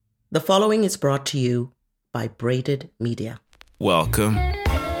The following is brought to you by Braided Media. Welcome.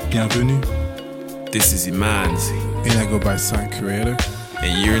 Bienvenue. This is Imanzi. And I go by Sound Creator.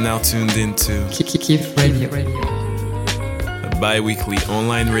 And you're now tuned into Kif Radio. A bi-weekly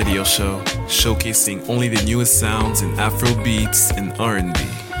online radio show showcasing only the newest sounds in Afro beats and R&B.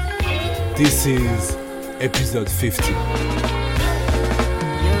 This is episode 50. You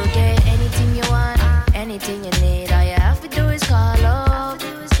get anything you want, anything you need. All you have to do is call up.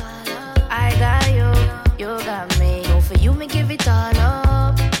 I got you, you got me. No, for you, me give it all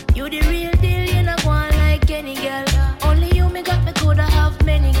up. You the real deal, you not one like any girl. Only you me got me coulda have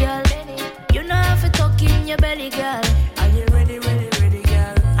many girl. You know have to tuck in your belly, girl. Are you ready,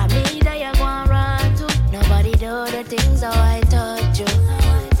 girl? I mean that you gonna run to. Nobody do the things how I touch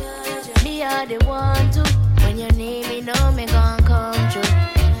you. Me are the one to. When you need me, know me gon' come true.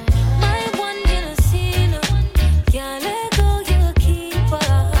 My one little sin, can't let go, you a keeper.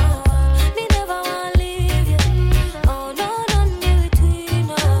 Me never wanna leave you. Oh no, nothing in between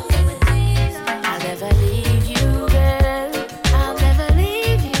us. I'll never leave you, girl. I'll never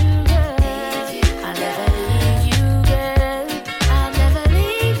leave you, girl. I'll never leave you, girl. I'll never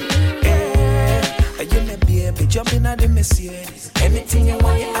leave you, girl. You my baby, jump in at the Mercedes. Anything you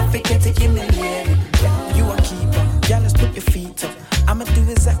want, you have to get it in the lady. You a keeper, girl, let's put your feet up. I'ma do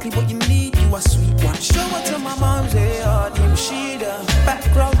exactly what you need, you a sweet one. Show it to my mom, say, oh, you she done.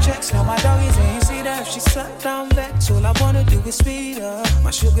 Background checks, now my doggies ain't see that. If she sat down back, all I wanna do is speed up.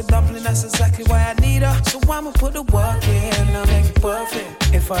 My sugar dumpling, that's exactly why I need her. So I'ma put the work in, I'll make it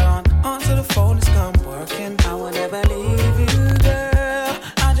perfect. If I answer the phone, it's come working. I will never leave you, girl.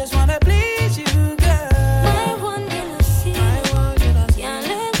 I just wanna please you, girl. My one little sin, can't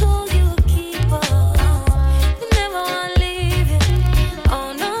let go, you a keeper. Me never wanna leave you.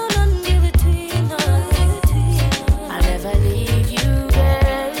 Oh no, nothing in between us. I'll never leave you,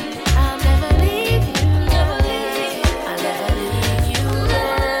 girl. I'll never leave you, I'll never leave you,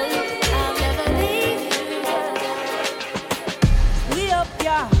 girl. I'll never leave you, We up,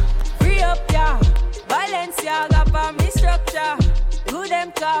 yeah, free up, yeah. Balenciaga for me structure. Good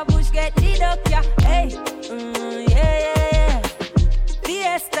them car bush get lit up, yeah. Hey, yeah.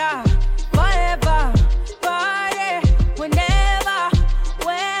 Fiesta, forever, party, whenever,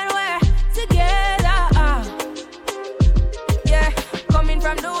 when we're together. Yeah, coming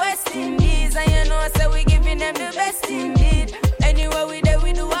from the West Indies, and you know, so we giving them the best indeed. Anywhere we there,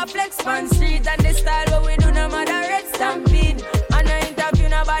 we do a flex on street, and the style what we do, no matter red stampede. And no interview,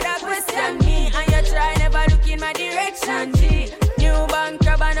 no bother question me, and you try never look in my direction, G. New bank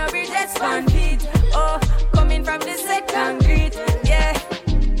crab and no bridges fan feet. Oh, coming from the second grid, yeah.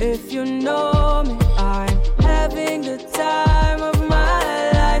 If you know me, I'm having the time of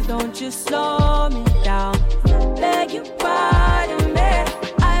my life. Don't you slow me down. Beg you pardon me.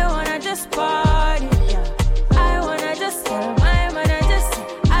 I wanna just party, yeah. I wanna just party,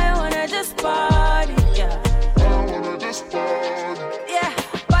 yeah. Yeah,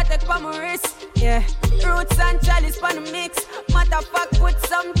 Patek pa my wrist, yeah. Roots and chalice pa the mix. Matter of fact, put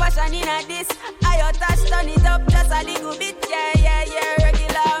some passion in a this. I touch, turn it up just a little bit, yeah.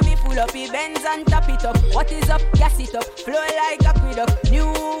 Regular, me pull up the Benz and tap it up. What is up? Gas it up, flow like aqueduct.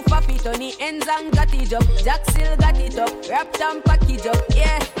 New Fafit on the ends and got it up. Jack still got it up, wrapped and package up,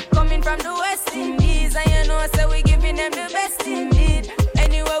 yeah. Coming from the West Indies, and you know, so we giving them the best indeed.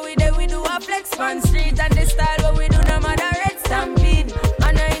 Anywhere we there, we do a flex on street, and the style what we do, no matter red stampede.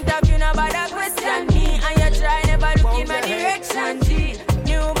 And no interview, no bother question me, and you try never look in my direction, G.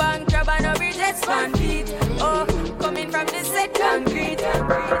 New bank crab and no bridges fan feet. Oh, coming from the second grid.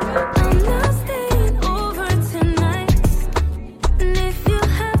 I'm not staying over tonight. And if you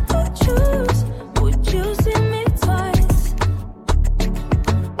have to choose, would you see me twice?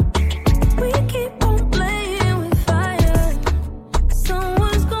 We keep on playing with fire.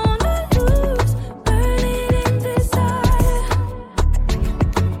 Someone's gonna lose, burning in desire.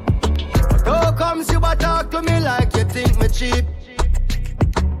 How comes you a talk to me like you think me cheap?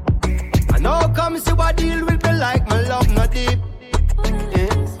 And how comes you a deal with me like my love not deep?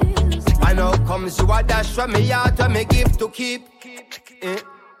 And how comes you a dash from me heart when me give to keep?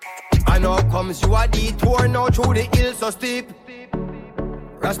 And how comes you a detour now through the hills so steep?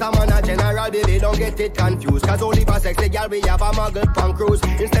 Rasta man a general, baby, don't get it confused. Cause only for sexy girl we have a muggle punk cruise.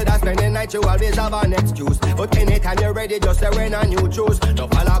 Instead of spending night you always have an excuse. But anytime you're ready just say when a new choose.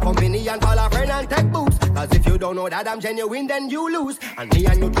 Don't follow company and follow friend and take boots. Cause if you don't know that I'm genuine then you lose. And me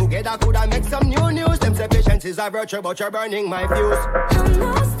and you together coulda make some new news. Them say patience is a virtue but you're burning my fuse. I'm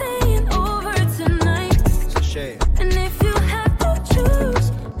not staying over tonight. It's a shame. And if you have to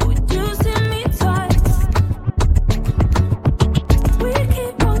choose, would you see me twice? We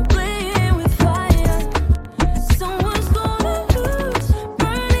keep on playing.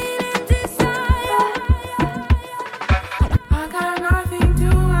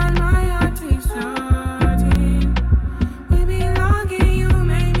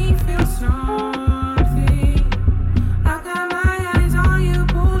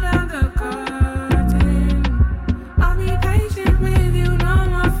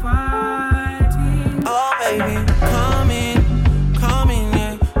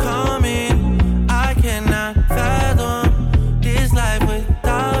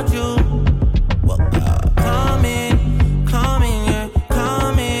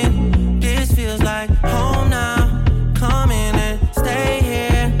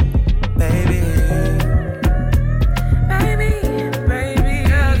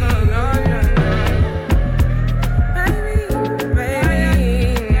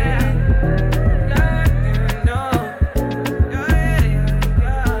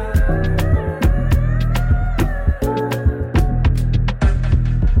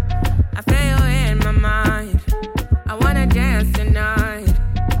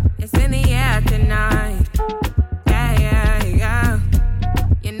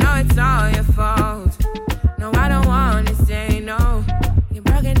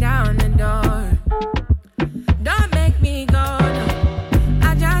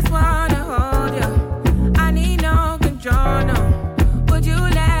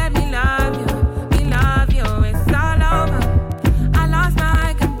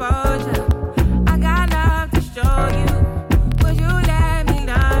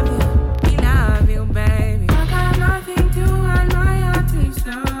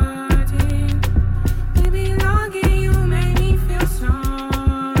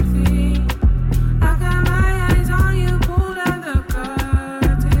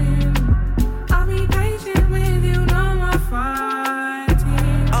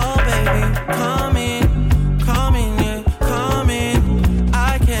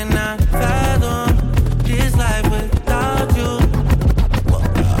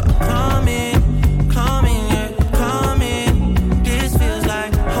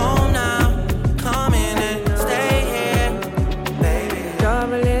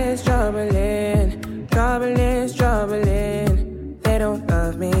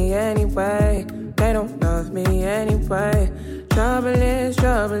 is,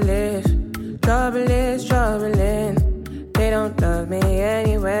 trouble is, trouble is troubling. They don't love me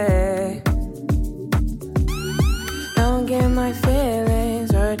anyway. Don't get my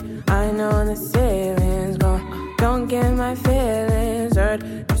feelings hurt. I know the ceiling's gone. Don't get my feelings hurt.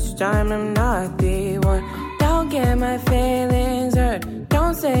 This time I'm not the one. Don't get my feelings hurt.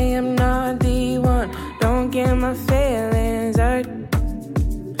 Don't say I'm not the one. Don't get my feelings hurt.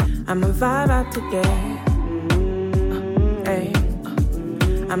 I'ma vibe out today. Hey,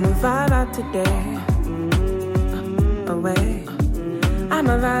 I'ma vibe out today. Away,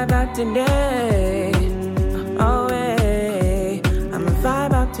 I'ma vibe out today. Away, I'ma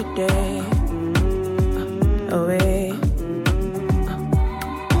vibe out today. Away.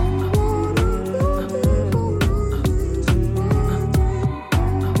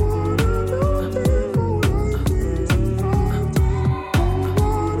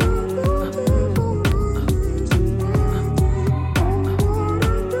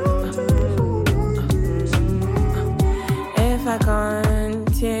 If I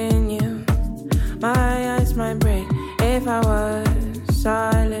continue, my eyes might break. If I was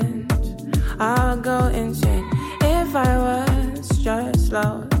silent, I'll go insane. If I was just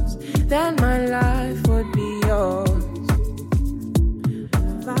lost, then my life would be yours.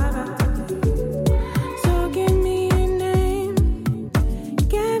 So give me a name,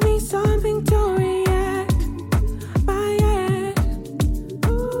 give me something to react by it.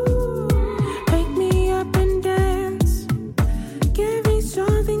 Wake me up and dance, give me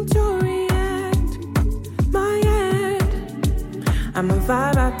something to react by it. I'ma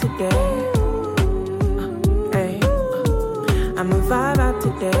vibe out today. Hey, I'ma vibe out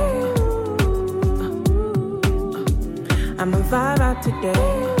today. I'ma vibe out today.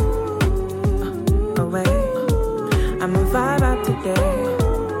 Away, I'ma vibe out today.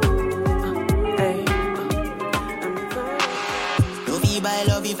 Hey, I'ma vibe. No vi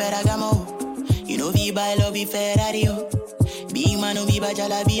bailo vi Ferragamo. You know vi bailo vi Ferrari. Big man no vi ba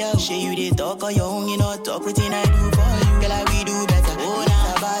jalabia. Shey you dey talk on your own, you know talk wetin I do for you. Girl, I we do better. Oh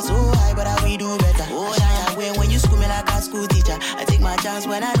nah, bar so high, but I we do better. Oh nah, when you school me like a school teacher, I take my chance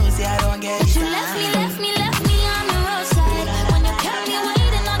when I know say I don't get it. You left me on the roadside. When you kept me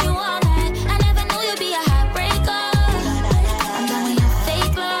waiting on you all night. I never knew you'd be a heartbreaker. I'm done with your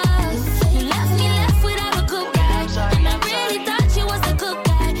fake love. You left me without a good guy. And I really thought you was the good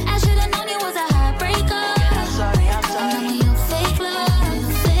guy. I should've known you was a heartbreaker. I'm done with your fake love,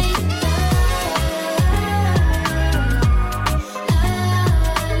 fake love.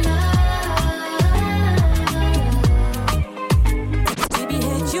 Baby,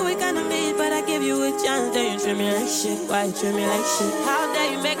 hate you, we kinda made, but I give you a chance. Then you treat me like shit. Why you treat me like shit? How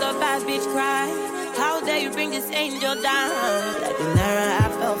dare you make a bad bitch cry? How dare you bring this angel down? Like the Naira I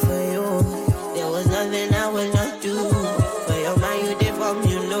fell for you. There was nothing I would not do. For your mind you did from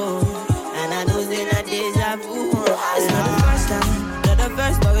you know. And I know it's not deja vu. It's not the first time, not the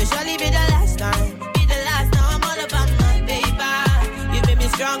first, but it surely be the last time. Be the last, now I'm all about my paper. You made me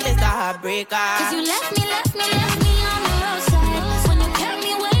strong, Mr. Heartbreaker. Cause you left me on the roadside. When you kept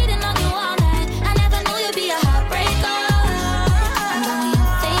me waiting on you all night. I never knew you'd be a heartbreaker. I'm done with your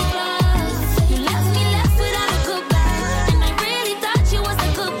fake love. You left me without a good guy. And I really thought you was the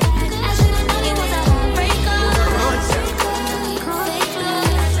good guy. I should've known you was a heartbreaker. Fake love.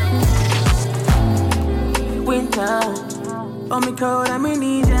 Winter, hold me cold, I'm in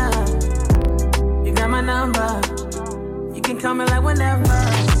need ya. You got my number, you can call me like whenever.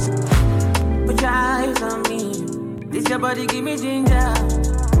 Put your eyes on me, this your body give me ginger.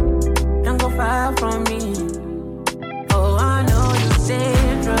 Don't go far from me. Oh, I know you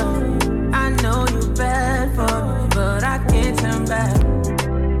dangerous, I know you bad for me, but I can't turn back.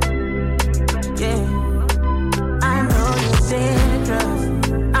 Yeah, I know you dangerous,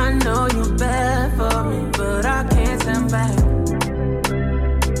 I know you bad for me, but I can't turn back.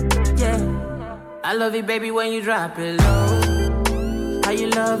 Yeah, I love it, baby, when you drop it low. How you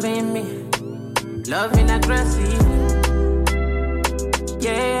loving me? Loving aggressive.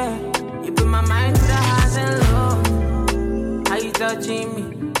 Yeah, you put my mind to the highs and low. How you touching me?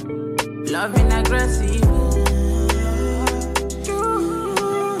 Loving aggressive.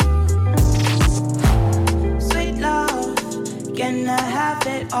 Sweet love, can I have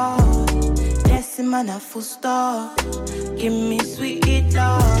it all? Blessing man a full stop. Give me sweet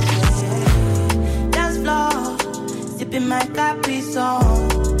love, yeah. Dance floor, sipping my Capri Sun.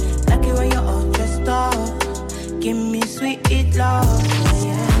 Like it when you're all dressed up. Give me sweet love,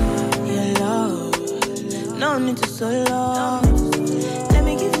 yeah. Your love, no need to solo. Let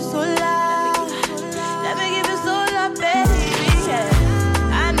me give you so love. Let me give you so love, baby, yeah.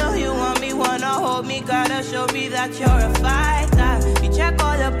 I know you want me, wanna hold me, gotta show me that you're a fighter. You try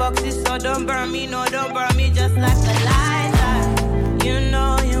don't burn me, no, don't burn me just like a lighter. You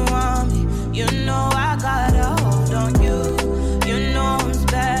know you want me, you know I got a hold on you. You know I'm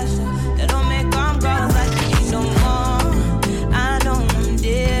special, they don't make them girls like me no more. I know I'm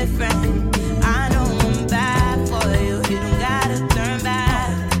different, I know I'm bad for you. You don't gotta turn back.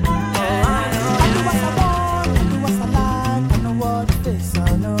 I know what I want, I know what I like, I know what it is, I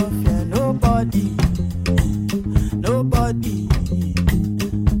know fear nobody. Nobody.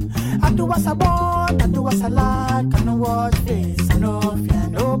 I do what I want, I do what I like, I know what it is, I know fear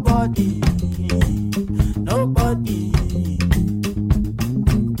nobody. Nobody.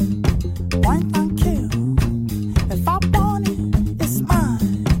 Point and kill. If I want it, it's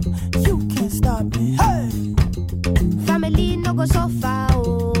mine. You can't stop me. Hey! Family no go so far,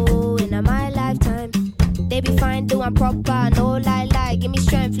 oh, in my lifetime. They be fine, doing proper, no lie, give me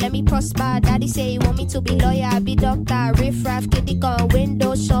strength, let me prosper. Daddy say he want me to be lawyer, be doctor, riff-raff, kitty gun,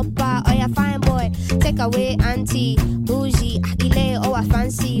 window shopper. Oh yeah, fine boy, take away auntie, bougie, delay, oh I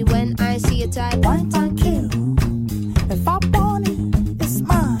fancy when I see a type. Point and kill. If I want it, it's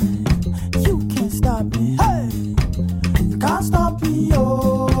mine. You can't stop me. Hey! You can't stop me,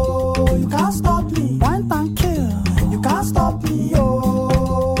 oh. You can't stop me. Point and kill. You can't stop me,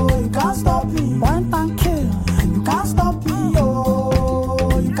 oh. You can't stop me. Point and kill. You can't stop me,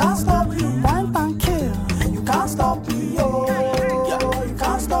 oh. You can't stop me. Point and kill. You can't stop me, oh. You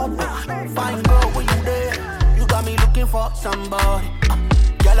can't stop me. Fine girl, where you there? You got me looking for somebody.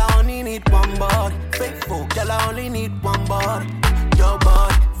 Girl, I only need one body. Faithful, girl, I only need one body. Your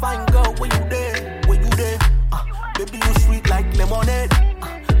body, fine girl, where you there? Where you there? Baby, you sweet like lemonade.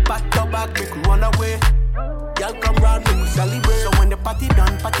 Back your back, make you run away. Girl, come round, make we celebrate. So when the party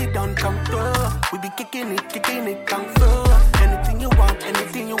done, come through. We be kicking it, come through. Anything you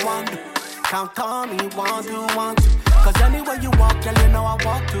want, count on me, want to. Cause anywhere you walk, girl, you know I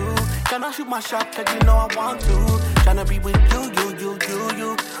walk too. Can I shoot my shot, cause you know I want to. Tryna be with you.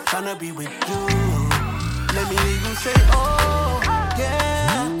 Tryna be with you. Let me hear you say, oh,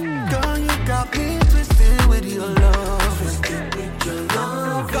 yeah. Girl, you got me twisted with your love.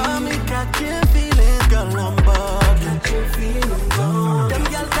 Got me catching feelings, girl, I'm bugging. Them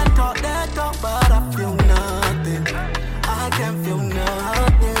girls can talk that talk, but I feel nothing. I can feel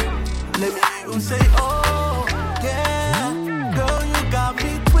nothing. Let me hear you say, oh, yeah. Girl, you got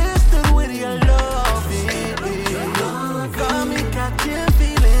me twisted with your love, baby. Got me catching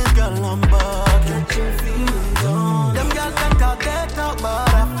feelings, girl, I'm bugging. Them girls can talk that talk,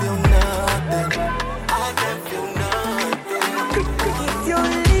 but I feel nothing. I can feel nothing. If you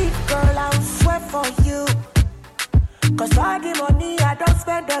leave, girl, I'll sweat for you. Cause all the money I don't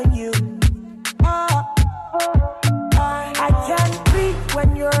spend on you. I can't breathe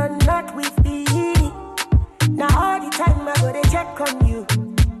when you're not with me. Now all the time I go to check on you.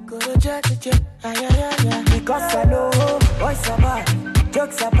 Go to check, yeah. Because I know boys are bad,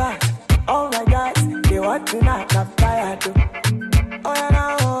 jokes are bad. All my guys, they want to knock up tired. Oh yeah,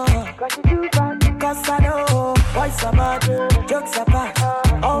 now, got to do bad. Cause I know boys are bad, jokes are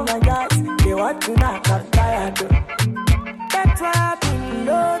bad. All my guys, they want to knock up tired. That's why I've been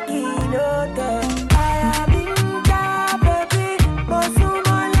lucky, no time. I have been down, baby.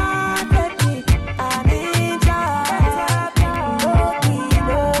 Mosumala, baby. I've been down. That's why I've been lucky,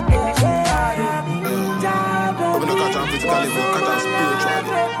 no time. I have been down, baby. I'm gonna catch on physically, but catch on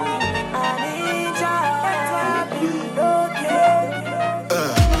spiritually. I've been down. That's why I've been lucky.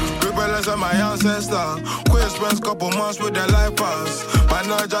 Rebellious are my ancestor. Queen spends couple months with their life pass. My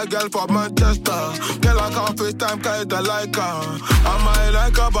Niger girl from Manchester. Girl, I can't FaceTime, cause I like her. I might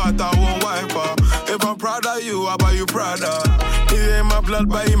like her, but I won't wipe her. If I'm proud of you, how about you prouder? He ain't my blood,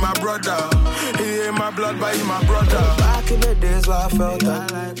 but he my brother. He ain't my blood, but he my brother. Back in the days where I felt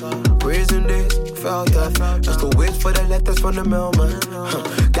that. Prison days, felt that. Just to wait for the letters from the mailman.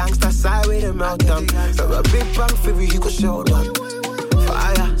 Gangsta side with the meltdown. So a big bang for you could show them.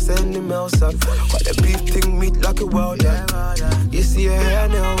 Fire, send the mails up. But the beef thing meet like a world, yeah. You see a hair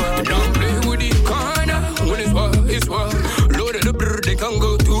now, well. Don't play with the corner. When it's war. Loaded the bird, they can't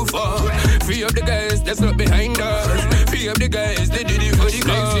go too far. Free up the guys that's not behind us. Free up the guys, they did it for the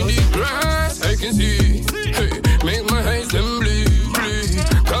cause. In the grass, I can see. Hey, make my eyes them bleed.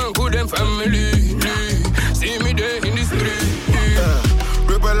 Can't go them family. See me there in the street.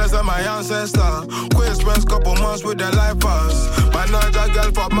 Rebellious are my ancestor. Queen spends couple months with their life pass. My Niger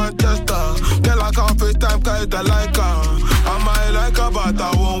girl from Manchester. Girl, I can't FaceTime, cause I like her. I might like her, but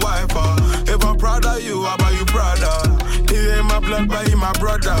I won't wipe her. If I'm proud of you, how about you prouder? He ain't my blood, but he my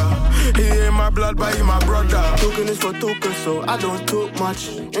brother. He ain't my blood, but he my brother. Talking is for talking, so I don't talk much.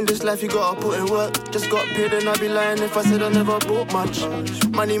 In this life you gotta put in work. Just got paid and I'd be lying if I said I never bought much.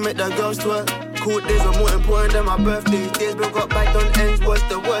 Money make the girls twerk. Cool days are more important than my birthday. Days been got back on ends, what's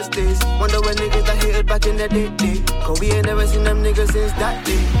the worst days? Wonder when niggas that hated back in the day. Cause we ain't never seen them niggas since that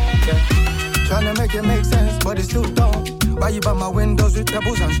day. Yeah. Tryna make it make sense, but it still don't. Why you by my windows with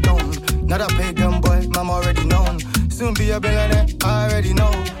pebbles and stones? Not a pagan boy, mom already known. Soon be a billionaire, I already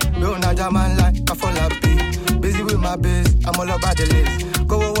know. Real Naja man like I fall up deep. Busy with my biz, I'm all about the list.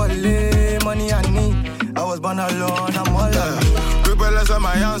 Go away, money I need. I was born alone, I'm all alone. Rebellious are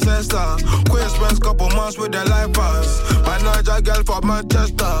my ancestor. Queen spends couple months with their life pass. My Naja girl from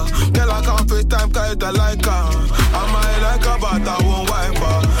Manchester. Girl I can't FaceTime cause I like her. I might like her but I won't wipe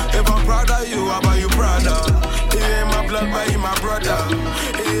her. If I'm proud of you, how about you brother? He ain't my blood but he my brother.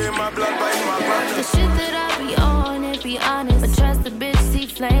 He ain't my blood but he my brother. The shit that I be on, it be honest. But trust the bitch, see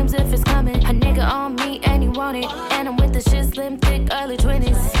flames if it's coming. A nigga on me and he want it. And I'm with the shit slim, thick, early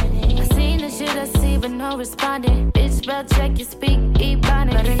 20s. I seen the shit I see but no responding. Bitch, spell check, you speak, eat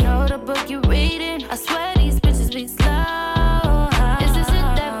bonnet. Better know the book you reading. I swear these bitches be slow. Is this it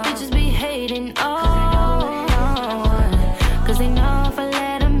that bitches be hating? Oh, cause they know if I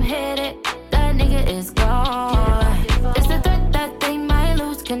let them hit it, that nigga is gone. It's the threat that they might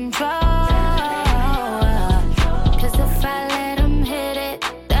lose control. Cause if I let them hit it,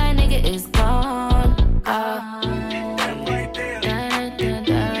 that nigga is gone.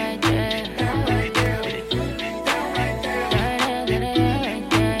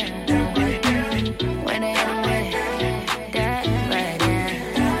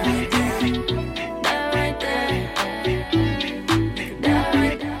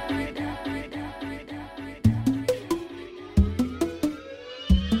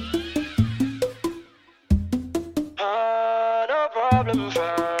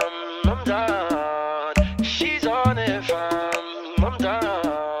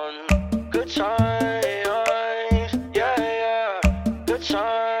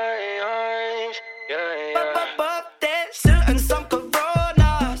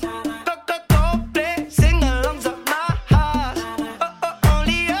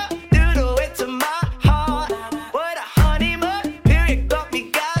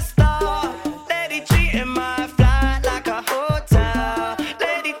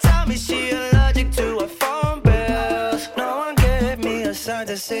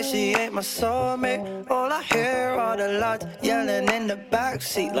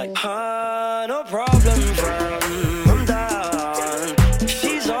 Seat like, no problem, fam. I'm down.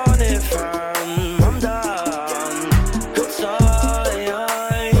 She's on it, fam. I'm down. Good times,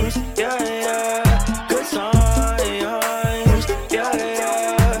 yeah, yeah. Good times, yeah,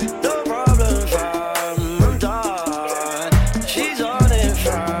 yeah. No problem, fam. I'm down. She's on it,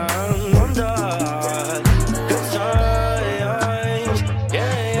 fam. I'm down. Good times,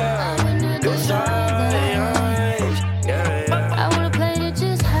 yeah, yeah. Good times, yeah, yeah. I wanna play it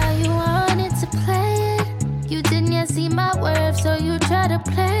just how you wanted to play it. You didn't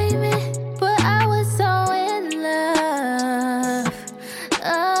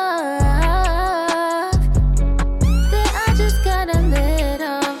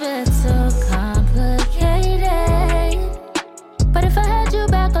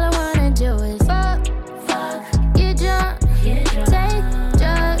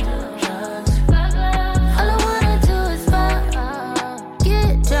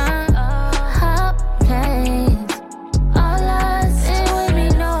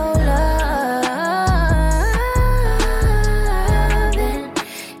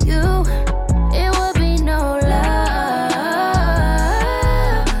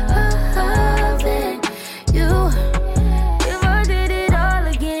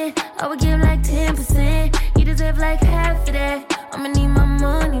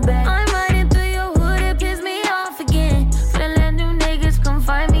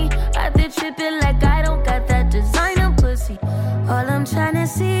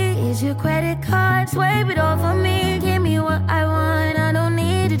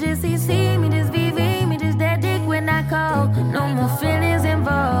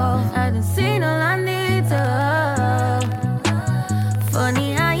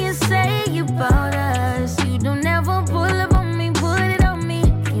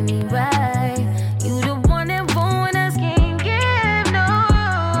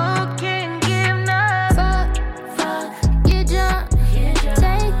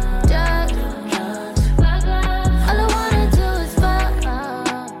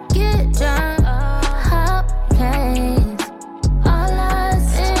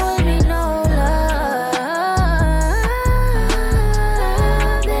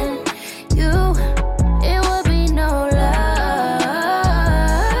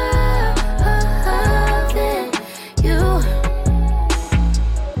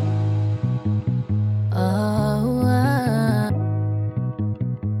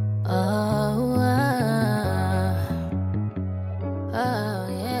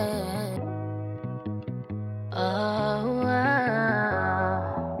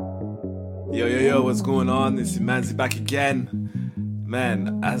Yo, what's going on? It's Manzi back again.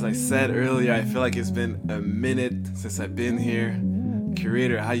 Man, as I said earlier, I feel like it's been a minute since I've been here.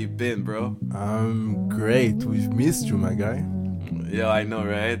 Curator, how you been, bro? I'm great. We've missed you, my guy. Yo, I know,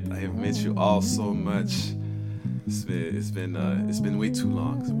 right? I have missed you all so much. It's been way too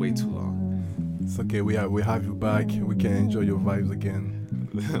long. It's way too long. It's okay. We have you back. We can enjoy your vibes again.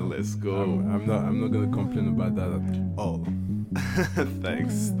 Let's go. I'm not gonna complain about that at all.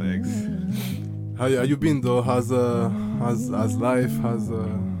 Thanks. How you been though? How's life?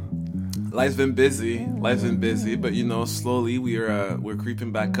 Life's been busy, but you know, slowly we're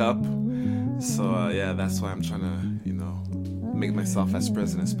creeping back up. So yeah, that's why I'm trying to make myself as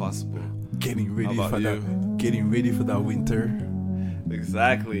present as possible. Getting ready for that winter.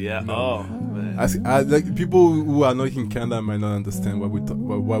 Exactly. Yeah. Oh man. I like people who are not in Canada might not understand why we're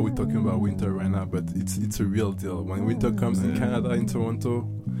talking about winter right now, but it's a real deal. When winter comes in Canada, in Toronto,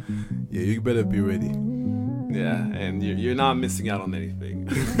 yeah, you better be ready. Yeah, and you're not missing out on anything.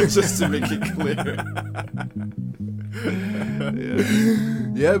 Just to make it clear.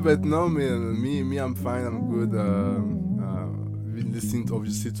 Yeah, but no, man. Me, I'm fine. I'm good. Been listening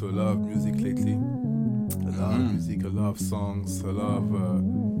obviously to a lot of music lately. A lot of music, a lot of songs, a lot of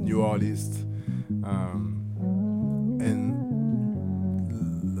new artists. And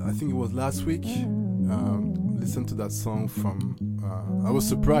I think it was last week. Listened to that song from. I was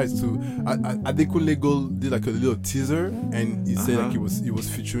surprised too. Adekunle Gold did like a little teaser, and he said like he was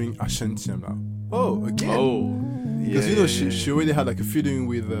featuring Ashanti now. Oh, again. Oh, because she already had like a featuring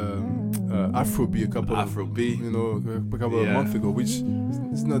with Afrobeat a couple of months ago, which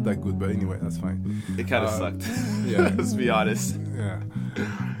is not that good, but anyway, that's fine. It kind of sucked. Yeah, let's be honest. Yeah,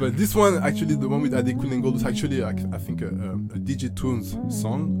 but this one actually, the one with Adekunle Gold, was actually like I think a DJ Tunes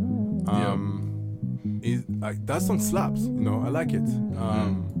song. That song slaps, I like it.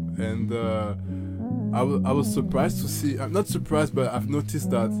 And I was surprised to see. I'm not surprised, but I've noticed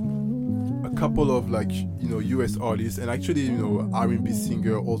that a couple of US artists and actually R&B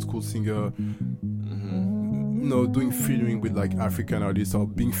singer, old school singer, doing featuring with like African artists or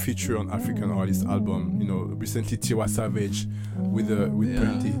being featured on African artists album. Recently Tiwa Savage with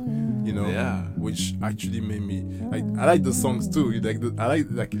Plenty. Which actually made me I like the songs too.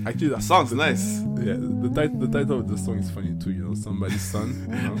 Actually the song's nice. Yeah, the title of the song is funny too. Somebody's son.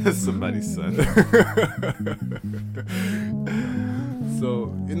 Somebody's son.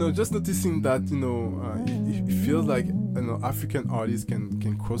 So just noticing that it feels like African artists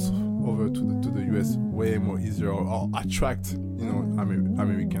can cross over to the US way more easier or attract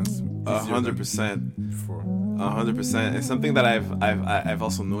Americans 100%. 100%. And something that I've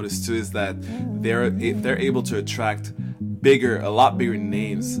also noticed too is that they're able to attract a lot bigger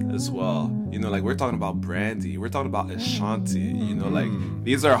names as well. Like we're talking about Brandy, we're talking about Ashanti. Like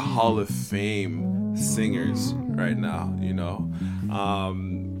these are Hall of Fame singers right now.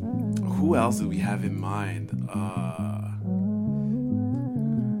 Who else do we have in mind?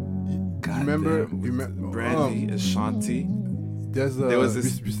 Remember Brandy, Ashanti. There was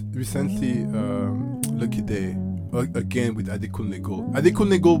this recently Lucky Day again with Adekunle Gold.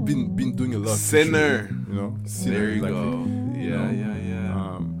 Adekunle Gold been doing a lot. Sinner. Sinner, there you go. Yeah.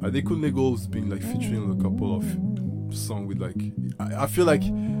 Adekunle Gold's been like featuring on a couple of songs with like I feel like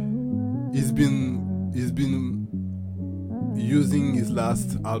he's been using his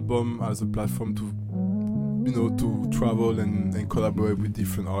last album as a platform to travel and collaborate with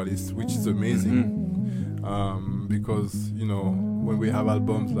different artists, which is amazing. Because when we have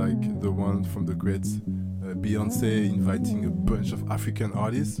albums like the one from the greats, Beyonce inviting a bunch of African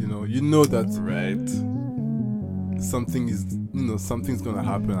artists, that something's gonna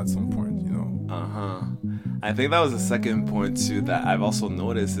happen at some point. I think that was the second point too that I've also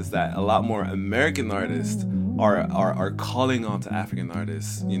noticed is that a lot more American artists are calling on to African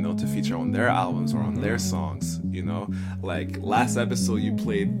artists, to feature on their albums or on their songs. Like last episode you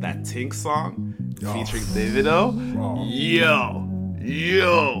played that Tink song featuring Davido.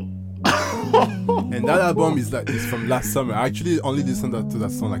 Yo. And that album is from last summer. I actually only listened to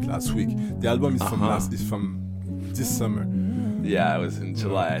that song like last week. The album is from this summer. Yeah, it was in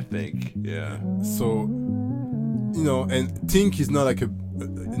July, I think. Yeah. So, and Tink is not like a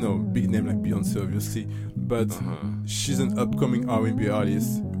big name like Beyonce, obviously, but she's an upcoming R&B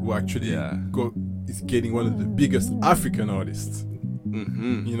artist who actually is getting one of the biggest African artists.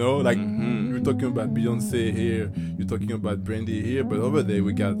 You're talking about Beyonce here, you're talking about Brandy here, but over there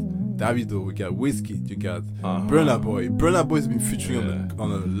we got Davido, we got Wizkid, you got Burna Boy. Burna Boy's been featuring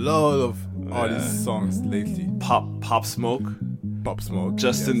on a lot of artist songs lately. Pop Smoke,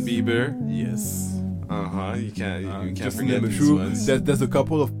 Justin Bieber. Yes. You can't just forget name a these few. ones. There's a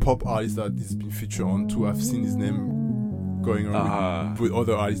couple of pop artists that he's been featured on too. I've seen his name going on with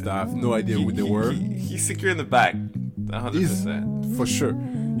other artists that I have no idea who they were. He's secure in the back, 100%. For sure,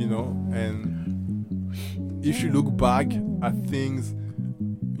 you know. And if you look back at things,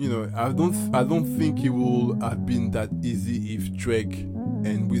 you know, I don't think it would have been that easy if Drake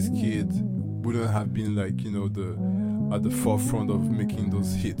and Wizkid wouldn't have been like, you know, at the forefront of making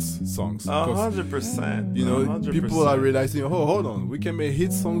those hits songs. 100%. You know, 100%. people are realizing, oh, hold on, we can make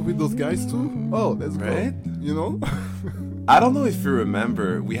hit songs with those guys too. Oh, let's go. You know. I don't know if you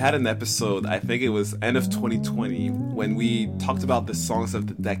remember, we had an episode, I think it was end of 2020, when we talked about the songs of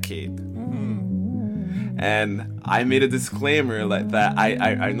the decade. And I made a disclaimer like that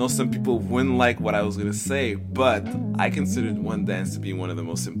I know some people wouldn't like what I was going to say, but I considered One Dance to be one of the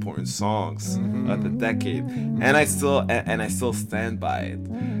most important songs of the decade. And I still stand by it.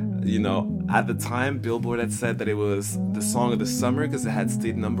 You know, at the time, Billboard had said that it was the song of the summer because it had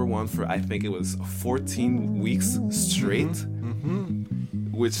stayed number one for, I think it was 14 weeks straight.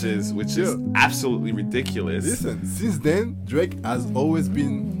 Which is absolutely ridiculous. Listen, since then, Drake has always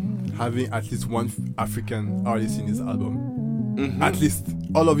been having at least one African artist in his album. At least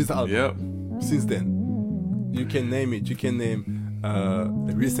all of his albums. Since then, you can name it. You can name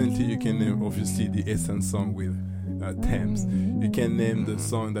recently. You can name obviously the Essence song with Thames. You can name the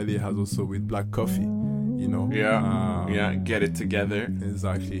song that he has also with Black Coffee. You know. Get It Together.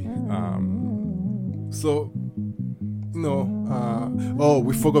 Exactly. So, you know.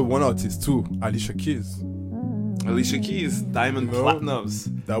 We forgot one artist too, Alicia Keys. Alicia Keys, Diamond Platinums.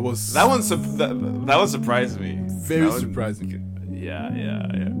 That one surprised me. Very surprising. Yeah.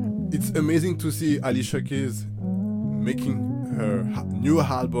 It's amazing to see Alicia Keys making her new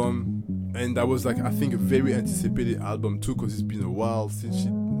album, and that was like, I think, a very anticipated album too, because it's been a while since she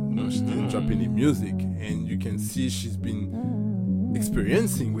didn't drop any music, and you can see she's been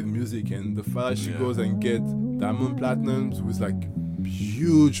experiencing with music, and the fact that she goes and get Diamond Platinums with like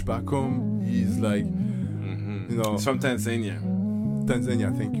huge back home is like. You know, it's from Tanzania.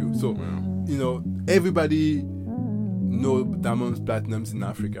 Tanzania, thank you. So, you know, everybody know Diamonds, Platinums in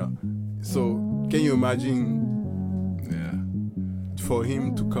Africa. So, can you imagine for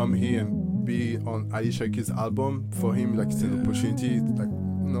him to come here and be on Alicia Keys' album? For him, like, it's an opportunity, like,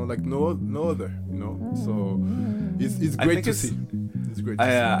 you know, like no other, you know. So, it's great to see. It's great to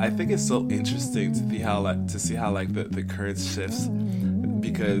see. I think it's so interesting to see how the current shifts,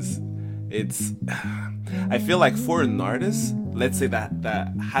 because it's. I feel like for an artist, let's say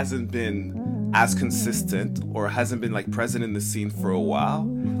that hasn't been as consistent or hasn't been like present in the scene for a while,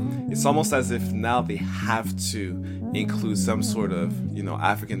 it's almost as if now they have to include some sort of, you know,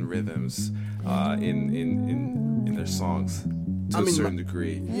 African rhythms in their songs to a certain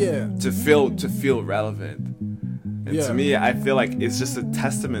degree. To feel relevant. And to me, I feel like it's just a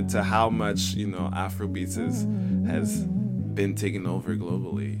testament to how much, you know, Afrobeats has been taken over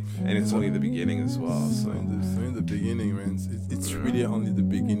globally, and it's only the beginning as well. So in the beginning, man, it's really only the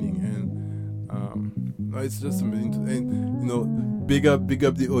beginning, and it's just amazing. And you know, big up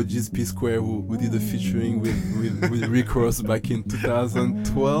the OGs P Square who did the featuring with Rick Ross back in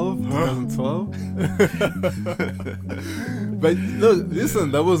 2012. But no,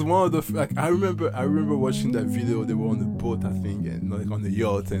 listen, that was one of the like I remember watching that video. They were on the boat, I think, and like on the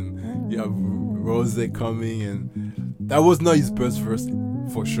yacht, and you have Rose coming, and that was not his best verse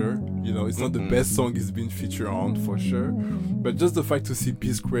for sure. You know, it's not the best song he's been featured on for sure. But just the fact to see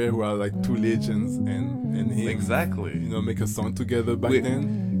P Square, who are like two legends, and him, you know, make a song together back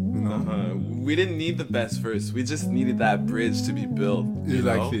then. You know? We didn't need the best verse. We just needed that bridge to be built.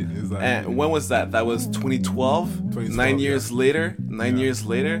 Exactly. And when was that? That was 2012. 9 years later. 9 years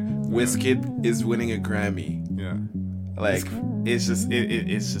later, Wizkid is winning a Grammy. Yeah. Like it's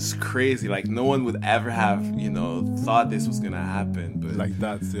just crazy. Like no one would ever have, you know, thought this was gonna happen. But like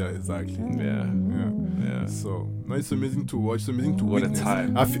that, exactly. Yeah. So no, it's amazing to watch. It's amazing to witness. What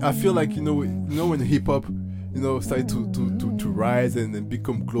a time. I feel like you know when hip hop, you know, started to rise and then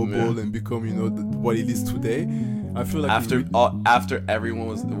become global and become, you know, what it is today. I feel like after everyone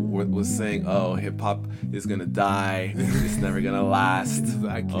was saying, oh, hip hop is gonna die, it's never gonna last.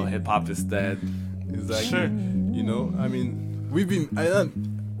 Exactly. Oh, hip hop is dead. Exactly. Sure. You know, I mean, we've been.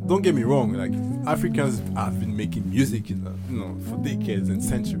 Don't get me wrong. Like Africans have been making music, you know, for decades and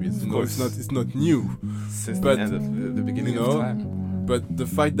centuries. You know, it's not new. Since the end of the beginning of time. But the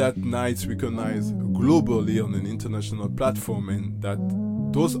fact that now it's recognized globally on an international platform, and that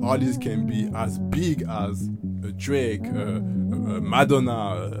those artists can be as big as Drake,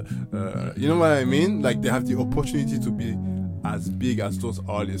 Madonna, you know what I mean? Like they have the opportunity to be as big as those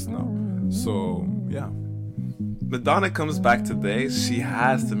artists now. So Yeah. Madonna comes back today. She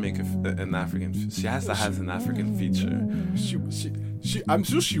has to make an African. She has to have an African feature. I'm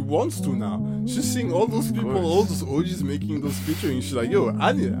sure she wants to now. She's seeing all those people, all those OGs making those featuring. She's like, yo,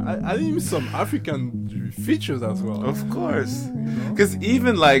 I need some African features as well. Of course, because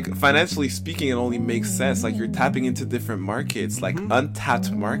even like financially speaking, it only makes sense. Like you're tapping into different markets, like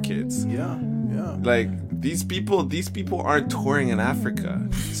untapped markets. Yeah. Like these people aren't touring in Africa,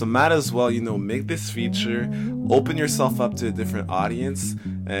 so might as well, make this feature, open yourself up to a different audience,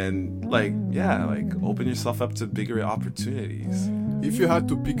 and open yourself up to bigger opportunities. If you had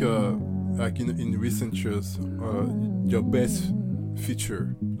to pick in recent years, your best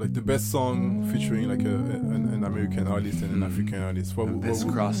feature, like the best song featuring like an American artist and an African artist, what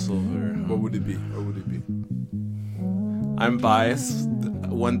crossover? What would it be? I'm biased.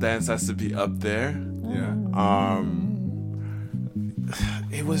 One Dance has to be up there. Yeah.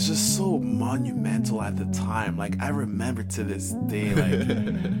 It was just so monumental at the time. Like I remember to this day, like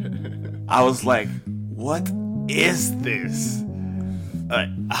I was like, "What is this?"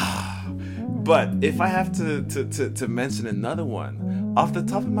 But if I have to mention another one off the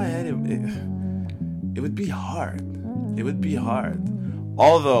top of my head, it would be hard. It would be hard.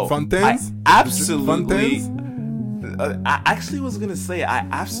 Although Fontaines? I absolutely. Fontaines? I actually was gonna say I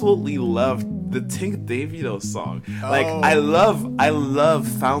absolutely loved the Tink Davido song. Like I love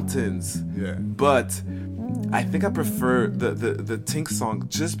Fountains. Yeah. But I think I prefer the Tink song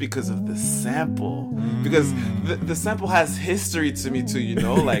just because of the sample. Because the sample has history to me too,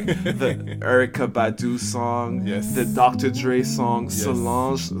 like the Erykah Badu song, yes. the Dr. Dre song, Yes.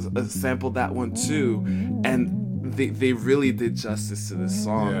 Solange sampled that one too. And they really did justice to the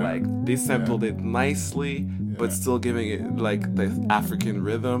song. Yeah. Like they sampled it nicely, but still giving it like the African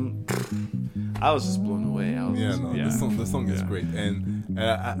rhythm. I was just blown away. The song is great, and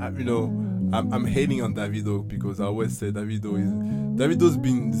I'm hating on Davido because I always say Davido's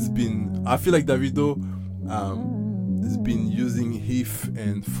been. I feel like Davido has been using Heath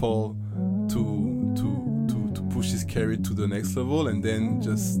and Fall to push his career to the next level, and then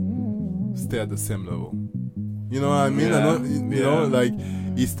just stay at the same level. You know what I mean? Like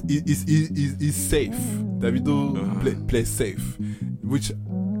he's safe. Davido plays safe, which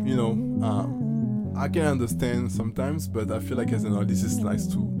I can understand sometimes, but I feel like as an artist, it's nice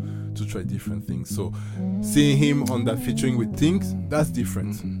to try different things. So seeing him on that featuring with Things, that's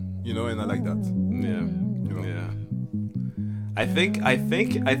different, and I like that. Yeah. I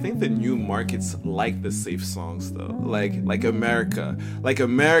think the new markets like the safe songs though, like America. Like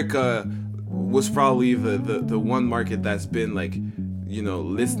America was probably the one market that's been like,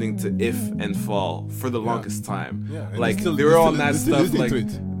 listening to If and Fall for the longest time. Yeah, like they were on that stuff like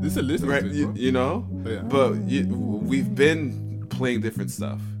right, But we've been playing different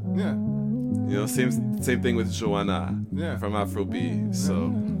stuff. Yeah. Same thing with Joanna from Afrobeat.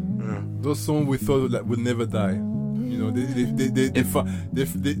 So those songs we thought that would never die.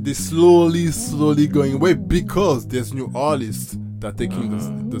 They slowly going away because there's new artists that are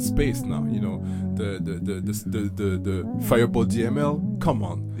taking the space now. The Fireball DML. Come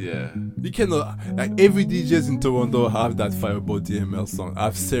on. Yeah. You cannot, like, every DJs in Toronto have that Fireball DML song.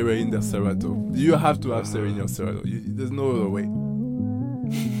 Have Sarah in their Serato. You have to have Sarah in your Serato. There's no other way.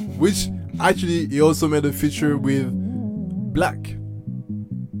 Which actually he also made a feature with Black.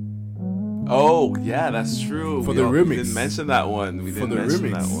 Oh yeah, that's true. For the remix. We didn't mention that one.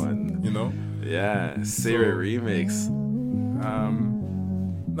 Yeah, Sarah remix.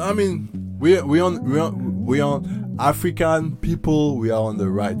 No, I mean we on African people. We are on the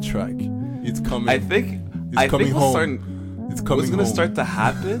right track. It's coming. I think home. It's coming. What's gonna home. start to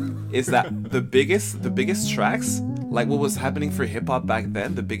happen is that the biggest tracks, like what was happening for hip hop back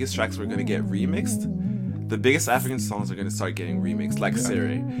then, the biggest tracks were gonna get remixed. The biggest African songs are gonna start getting remixed, like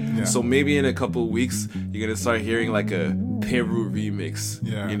Sere. Yeah. So maybe in a couple of weeks, you're gonna start hearing like a Peru remix.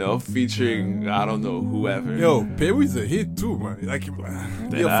 Yeah. Featuring I don't know whoever. Yo, Peru is a hit too, man. Like,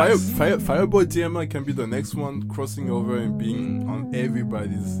 Fireball DML can be the next one crossing over and being on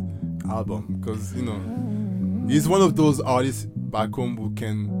everybody's album because he's one of those artists back home who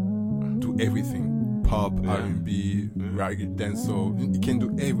can do everything: pop, R&B, reggae, dancehall. He can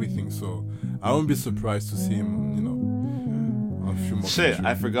do everything. So I won't be surprised to see him, on a few more. Shit, features.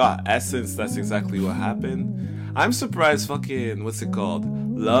 I forgot. Essence, that's exactly what happened. I'm surprised fucking, what's it called?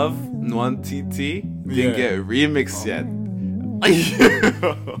 Love, Nuan TT didn't get remixed yet.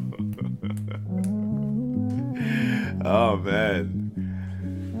 Oh,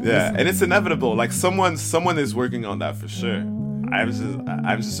 man. Yeah, and it's inevitable. Like, someone is working on that for sure. I'm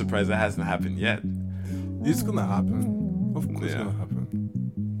just surprised that hasn't happened yet. It's gonna happen. Of course, it's gonna happen.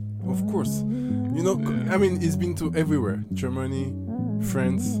 Of course. You know, I mean, he's been to everywhere. Germany,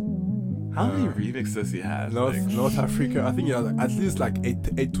 France. How many remixes does he have? North Africa. I think he has at least like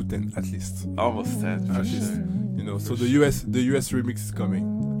 8 to 10 at least. Almost 10 for sure. You know, so the US remix is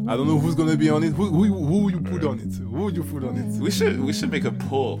coming. I don't know who's gonna be on it. Who you put on it? Who would you put on it? We should make a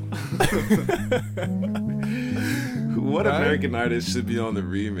poll. What American artist should be on the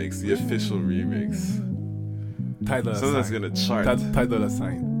remix, the official remix? Ty Dolla Something that's Sign. gonna chart. Ty Dolla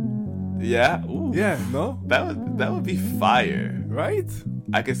Sign. Yeah. Ooh. Yeah. No. That would be fire. Right.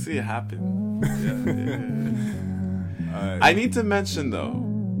 I can see it happen. Yeah. I need to mention though,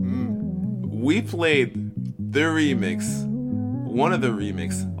 we played the remix, one of the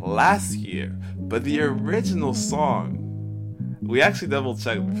remix last year, but the original song, we actually double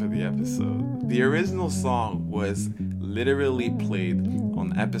checked for the episode. The original song was literally played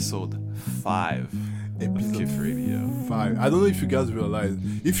on episode 5 of Kif Radio. 5. I don't know if you guys realize.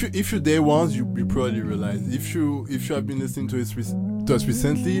 If you're there once, you probably realize. If you have been listening to us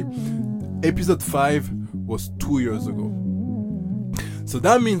recently, episode 5 was 2 years ago. So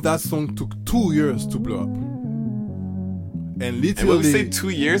that means that song took 2 years to blow up. And literally, when we say 2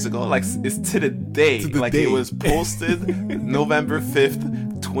 years ago, like it's to the day. It was posted November 5th,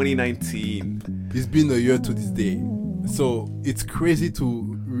 2019. It's been a year to this day. So it's crazy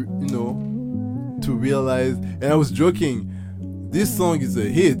to realize. And I was joking, this song is a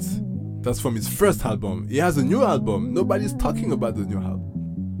hit. That's from his first album. He has a new album. Nobody's talking about the new album.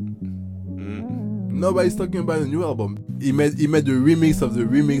 Nobody's talking about the new album. He made the remix of the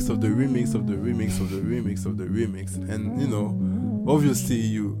remix of the remix of the remix of the remix of the remix. And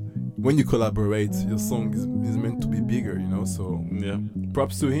obviously when you collaborate, your song is meant to be bigger, so yeah.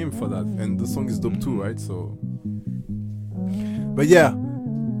 Props to him for that. And the song is dope too, right? So but yeah,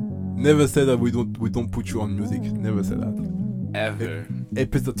 never say that we don't put you on music. Never say that. Ever.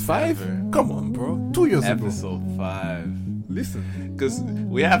 Episode 5? Ever. Come on, bro. 2 years ago. Episode 5. Listen. Because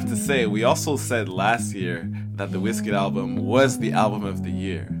we have to say, we also said last year that the Wizkid album was the album of the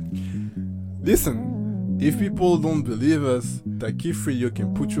year. Listen, if people don't believe us that Kif Radio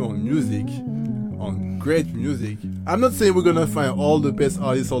can put you on music, on great music, I'm not saying we're gonna find all the best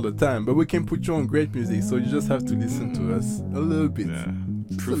artists all the time, but we can put you on great music, so you just have to listen to us a little bit. Yeah.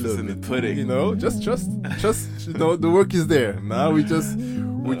 Proof is in the pudding. Just the work is there. Now we just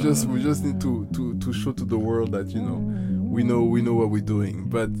need to show to the world that we know what we're doing.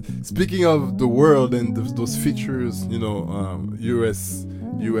 But speaking of the world and those features, US,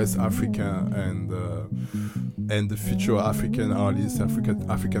 Africa, and the future African artists,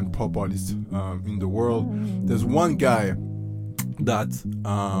 African pop artists in the world, there's one guy that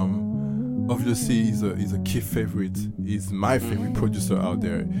obviously is a Kif favorite. He's my favorite producer out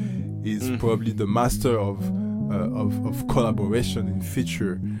there. He's probably the master of collaboration and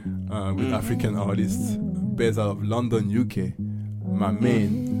feature with African artists based out of London, UK. My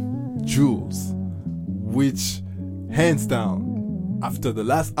man, Jules, which hands down, after the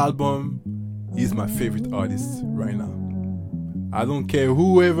last album, is my favorite artist right now. I don't care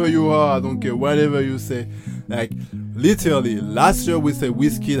whoever you are, I don't care whatever you say. Like, literally, last year we said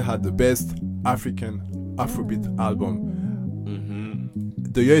Wizkid had the best African Afrobeat album.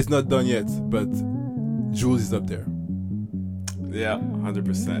 The year is not done yet, but Jules is up there. Yeah,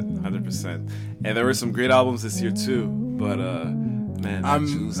 100%. And there were some great albums this year too, but man, that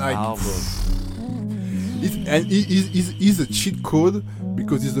Jules album. He's a cheat code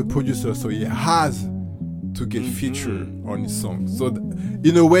because he's a producer, so he has to get feature on his song. So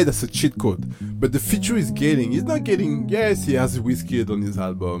in a way, that's a cheat code. But the feature he's not getting. Yes, he has Wizkid on his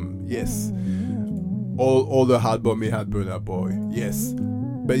album. Yes, all the album he had Burna Boy. Yes,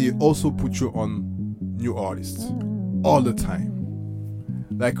 but he also put you on new artists all the time.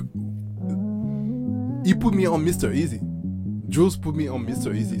 Like, he put me on Mr. Easy. Jules put me on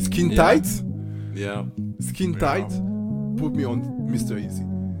Mr. Easy. Skin Tight. Yeah. Skin Tight put me on Mr. Easy.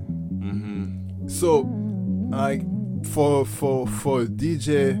 So, like, for a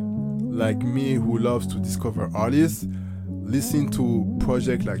DJ like me who loves to discover artists, listening to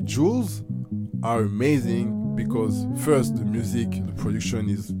projects like Jules are amazing because first, the music, the production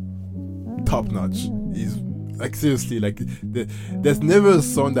is top notch. Is like, seriously, like, there's never a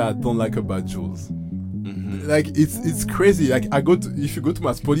song that I don't like about Jules. Like, it's crazy. Like, if you go to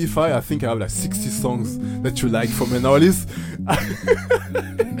my Spotify, I think I have like 60 songs that you like from an artist.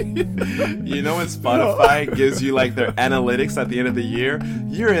 When Spotify gives you like their analytics at the end of the year,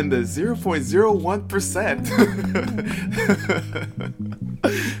 you're in the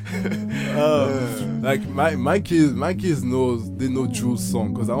 0.01%. Like my kids know Jules'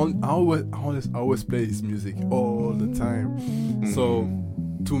 song because I always play his music all the time. So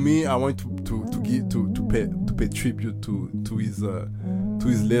to me, I want to pay tribute to his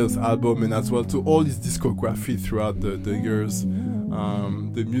latest album, and as well to all his discography throughout the years.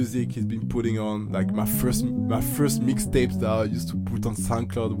 The music he's been putting on, like my first mixtapes that I used to put on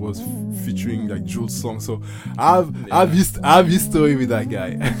SoundCloud was featuring like Jules songs. So I have history with that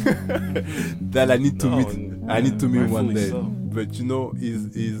guy that I need to meet. I need to meet one day. So. But you know,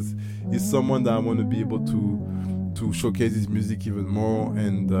 he's someone that I want to be able to showcase his music even more,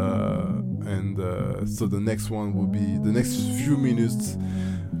 and so the next one will be the next few minutes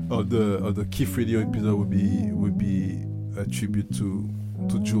of the Keith Radio episode would be a tribute to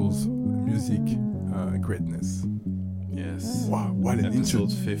Jules' music greatness. Yes. Wow, what an intro.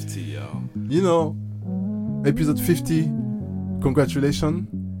 Episode 50, yo. You know, episode 50. Congratulations.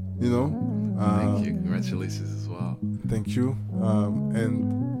 You know. Thank you. Congratulations as well. Thank you. And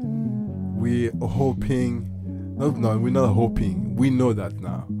we're hoping. No, we're not hoping. We know that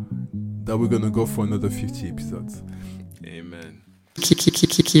now. That we're gonna go for another 50 episodes. Amen.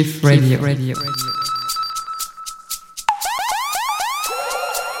 Keith Radio.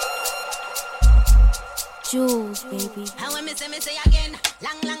 Jules, baby. How when me say again,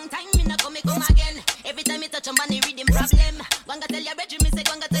 long time me not come again. Every time me touch on money reading problem. Gonna tell your bedroom, me say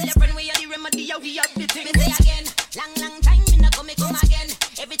gonna tell your friend we are the remedy, we are the thing. Me say again, long time me not come again.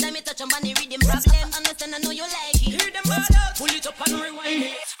 Every time me touch on money reading problem. Understand I know you like it. Hear them ball out, pull it up and rewind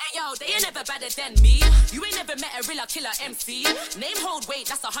it. Hey yo, they ain't never better than me. You ain't never met a real killer MC. Name hold weight,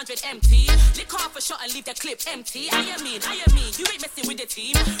 that's 100 empty. Lick off a shot and leave the clip empty. I am mean, you ain't messing with the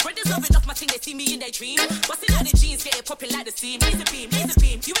team. Brothers loving off my thing, they see me in their dream. Busting out the jeans, get it popping like the steam. Laser beam,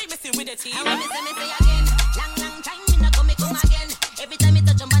 you ain't messing with the team. I want me say again, long time me not come again. Every time me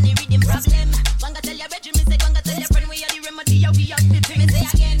touch on money reading problem. Gonna tell your bedroom, me say gonna tell your friend we are the remedy, we are the thing. Me say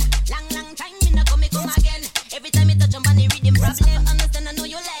again, long time me not come again. Every time me touch on money reading problem. Understand I know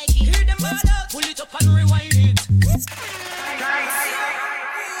you like it. Hear them ball out, pull it up and rewind it.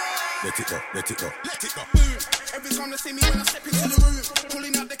 Let it go. Every time they see me when I step into the room,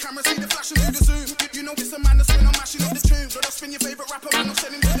 pulling out the camera, see the flash and do the zoom. You know it's a madness when I'm mashing up the tune. But I'll spin your favorite rapper, man, I'm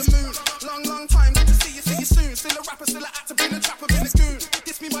sending to the moon. Long time, good to see you soon. Still a rapper, still an actor, been a trapper, been a goon.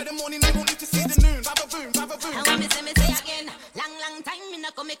 Kiss me by the morning, they won't live to see the noon. Baba boom. I want me say again, long time, me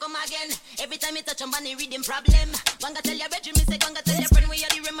not come again. Every time me touch on money reading problem. Gonna tell your bedroom, me say gonna tell your friend we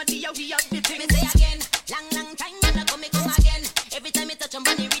are the remedy, we are the thing. Me say again, long time, me not come again. Every time me touch on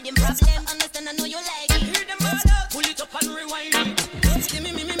money reading problem. Understand I know you like it. Hear them ball out, pull it up and rewind it. See me,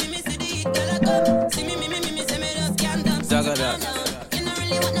 see the heat, girl, I come. See me, say me just can't dance. Zaga that. You don't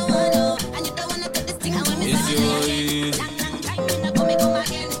really want no one, and you don't wanna take this thing. I want me say again. Long time, me not come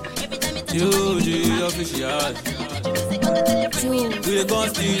again. Every time me touch on money reading problem. Official. We gon'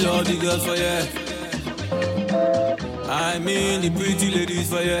 steal all the girls for you. I mean the pretty ladies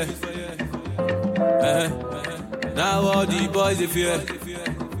for you. Now all the boys they fear.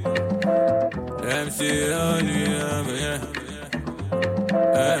 Them say only yeah.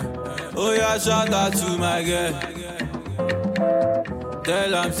 Oh yeah, shout out to my girl.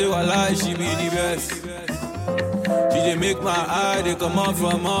 Tell them say walai she be the best. She dey make my eye they come out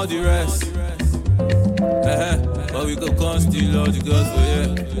from all the rest. But we go come steal all the girls for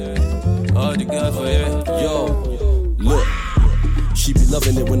you. All the girls for you. Yo, look. She be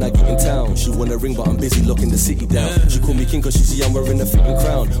loving it when I get in town. She wanna ring but I'm busy locking the city down. She call me king cause she see I'm wearing a fitting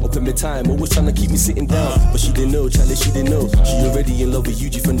crown. Open my time, always trying to keep me sitting down. But she didn't know, Charlie, she didn't know. She already in love with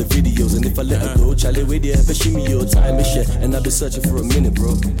UG from the videos. And if I let her go, Charlie, wait there, but she me your time is shit. And I've been searching for a minute,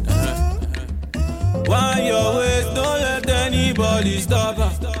 bro. Wind your waist, don't let anybody stop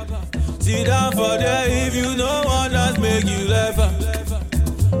her. Sit down for there if you know one that's make you laugh her.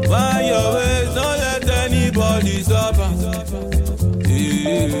 Wind your waist, don't let anybody stop her.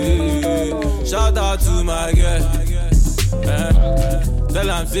 Shout out to my girl. Tell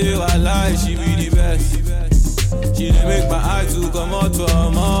them say I lie, she be the best. She dey make my eye to come out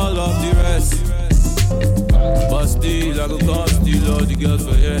from all of the rest. But still I go come steal all the girls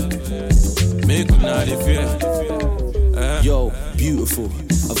for you. Make them not fear. Yo, beautiful.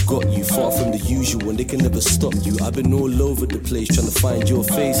 I've got you far from the usual and they can never stop you. I've been all over the place trying to find your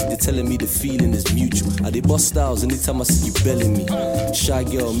face. They're telling me the feeling is mutual. I they bust styles anytime I see you belling me. Shy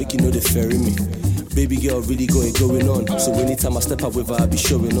girl, make you know they're ferrying me. Baby girl really got it going on. So anytime I step out with her, I be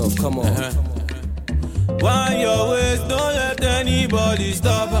showing off. Come on. Wind your waist, don't let anybody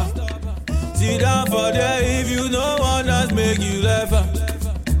stop her. Sit down for there if you know one that's make you laugh her.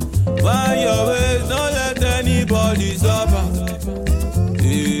 Wind your waist, don't let anybody stop her.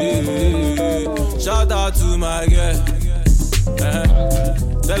 Shout out to my girl.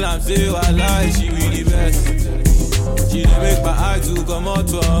 Tell them say I lie, she be the best. She dey make my eyes to come out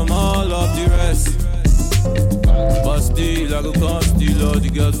from all of the rest. But still, I go come steal all the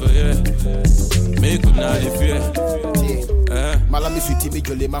girls for you. Make up now the fear. Malami sweetie me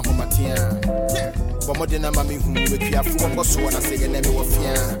jole ma homatia. But more than mami who we care for one so I say your name was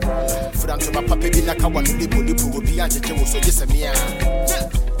fear. For to my papa be na kawan the body will be anti so yes me.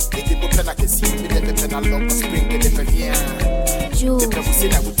 If you open I can see me the pen along spring the different here. The people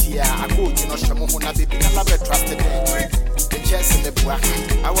say I would hear I go to no shamo na baby na love trusted the chest in the bois.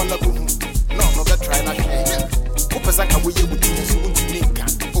 I want to go no that try na share. Opasaka we you would so to link.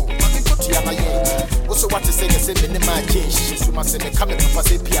 Oh, mami go to ya my also what to say is in my change. So much in the coming papa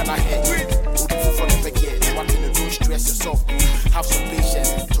say piano head. For the begin, what in the don't stress yourself. Have some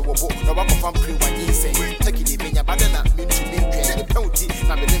patience to a book. No one can pre when you say, take it in your banana, mean to be the penalty.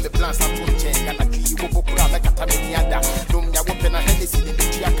 Now within the plans I'm going to change. And I give you a book like a Tamilianda. Don't ya open a Hennessy in the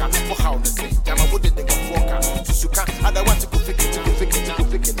Chiaka for how to say. Jama would the go walker. Susuka, I don't want to go fix it, to go fix it, to go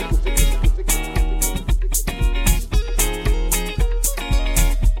fix it, to go fix it.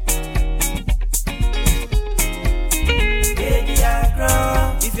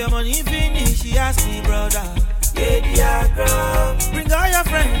 If your money finish, she ask me, brother. Yeah, dear girl. Bring all your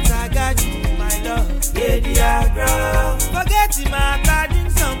friends, I got you, my love. Yeah, dear girl. Forget him, I'm adding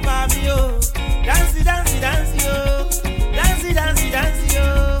some for yo. Dancey, dancey, dancey, yo. Dancey, dancey, dancey,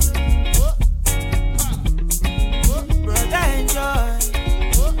 yo. Brother, enjoy.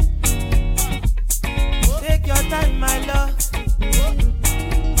 Take your time, my love.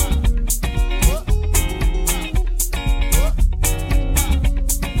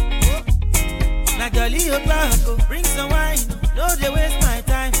 Jolly o'clock, bring some wine, no they waste my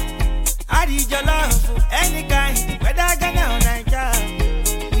time. I need your love, any kind, whether Ghana or Niger.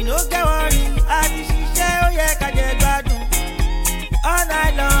 We no get worry, I need she share, oh yeah, can you gbadu. All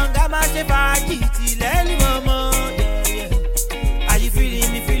night long, I'm a chef, till early mama, yeah, yeah. Are you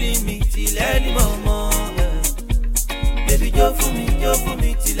feeling me, till early mama, yeah. Baby, go for me,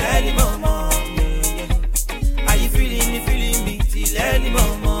 till early mama, yeah, yeah. Are you feeling me, till early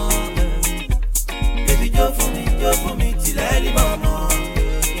mama? Yo for me till early mama.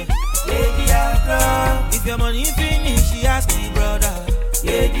 Yeah, dear girl. If your money finish, she ask me, brother.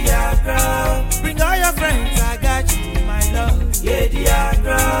 Yeah, dear girl. Bring all your friends, I got you, my love. Yeah, dear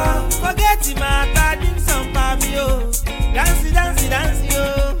girl. Forget him, I'm adding some for me, yo. Dancey, dancey, dancey,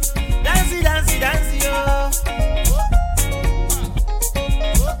 yo. Dancey, dancey, dancey, yo.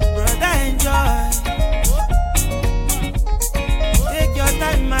 Brother, enjoy. Take your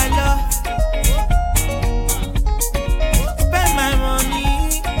time, my love.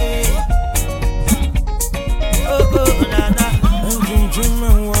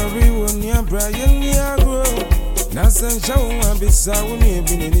 Brian Niagro, Nasan Shaw, Abisa, when you've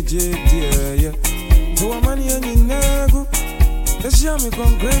been in the JD. To a money and in Nagu, the Shami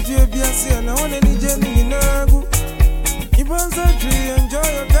concrete, Biasi, and I want any Jenny in Nagu. Keep on surgery, enjoy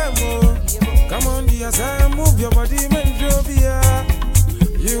your time. Come on, dear, I move your body, man, Jovia.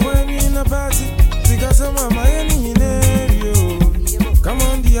 You went in a party, because of my enemy in area. Come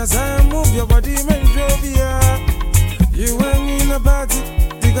on, dear, I move your body, man, Jovia. You went in a party.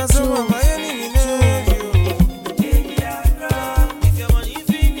 Because of my enemy, if your money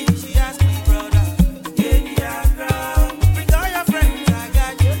finish, she ask me, brother. Yeah, dear girl. Bring all your friends, I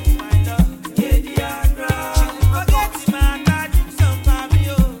got you, my love. Yeah, dear girl. Forget him, I got him some for me,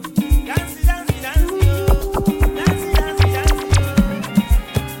 oh.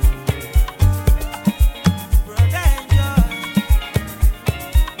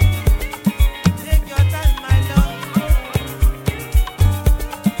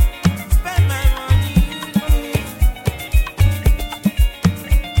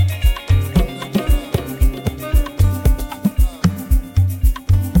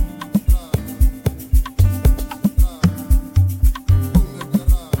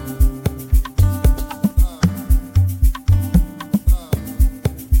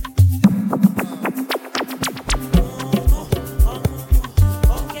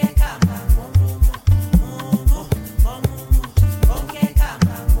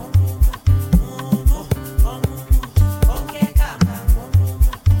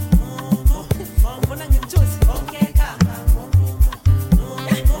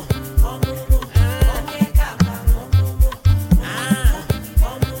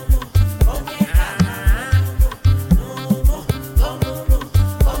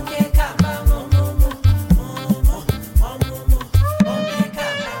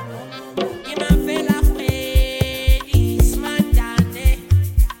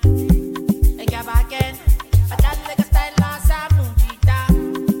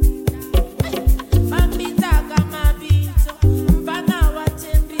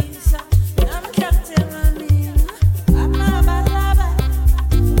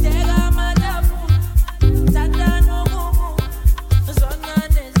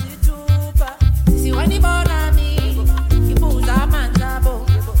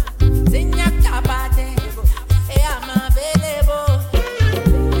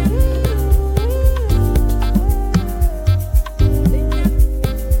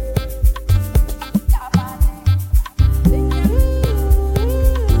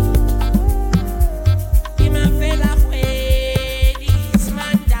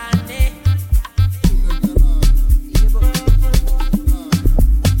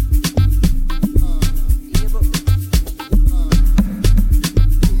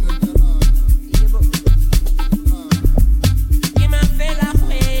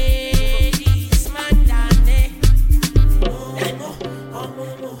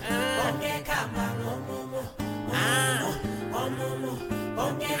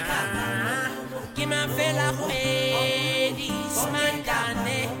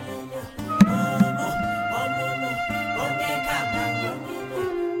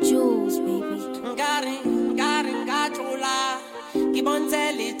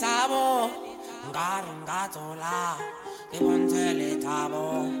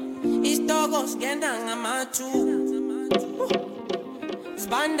 boss gendang amatu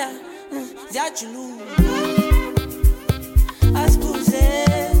Spanda Zachulu Aspuze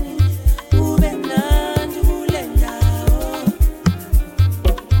Ubenandi Ulenda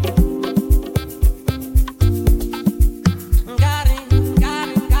Garin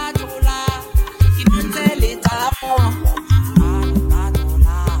Gatola Ibantele Tafo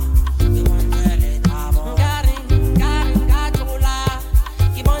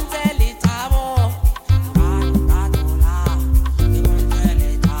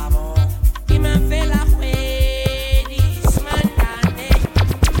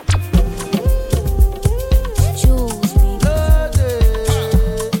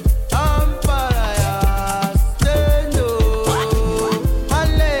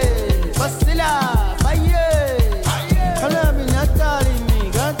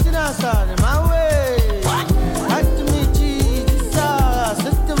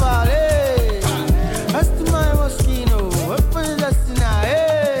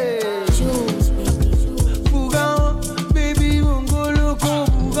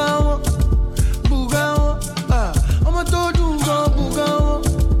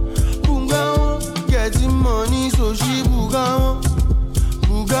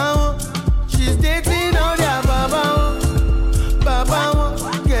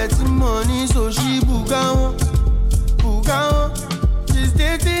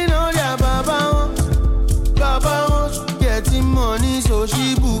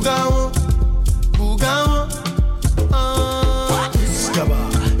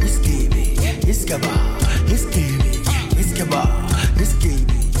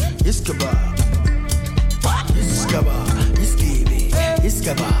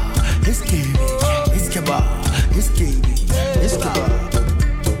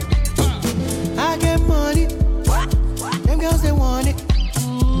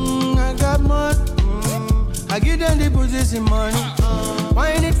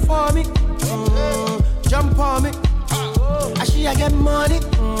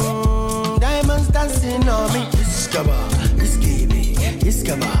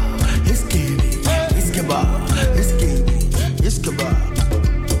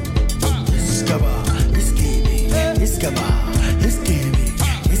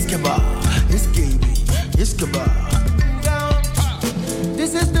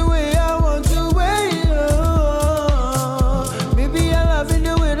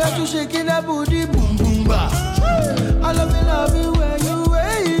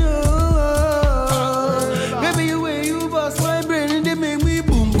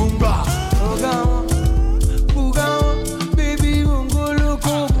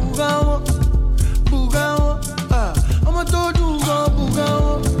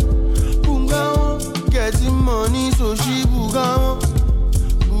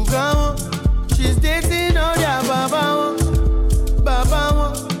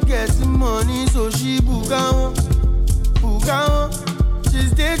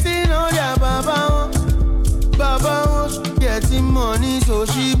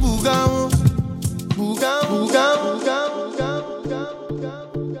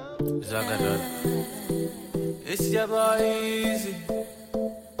It's your boy Easy.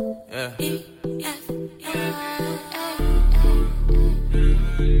 Yeah.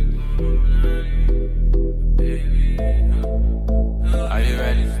 Are you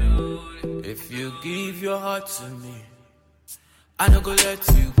ready? If you give your heart to me, I no go let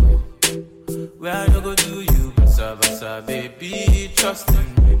you go. Where I no go do you, basa, baby, trust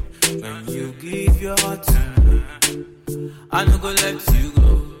in me. When you give your heart to me, I no go let you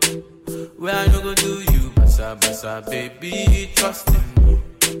go. Where I no go do you, basa, baby, trust in me.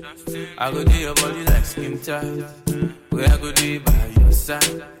 I go do your body like skin tight. Where I go do by your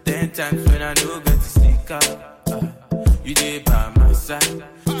side. 10 times when I no get to sneak out, you dey by my side.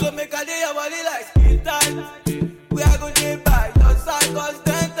 So make I do your body like skin tight. Where I go do by your side. Cause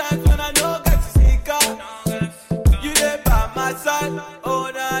 10 times when I no get to sneak out, you dey by my side. Oh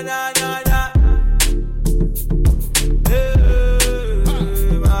na na na na.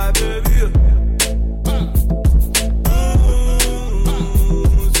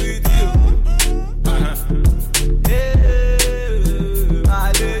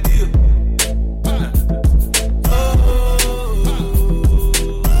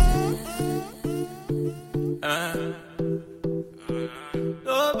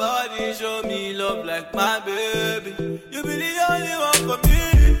 Nobody show me love like my baby. You be the only one for me.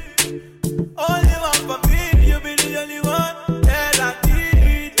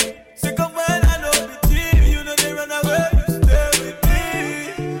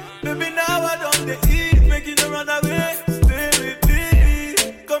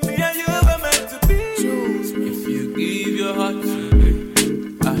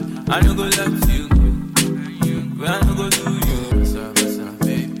 I no go let you go. Where I no go do you, basa basa,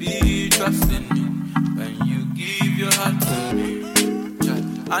 baby, trust in me. When you give your heart to me,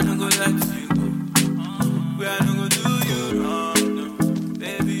 I no go let you go. Where I no go do you wrong, no,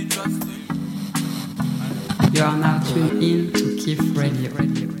 baby, trust in me. You are now tuned in to Kif Radio.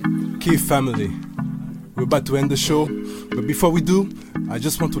 Kif family, we're about to end the show, but before we do, I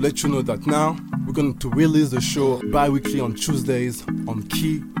just want to let you know that now we're going to release the show bi-weekly on Tuesdays on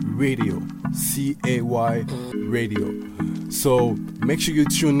Key Radio, C-A-Y Radio. So make sure you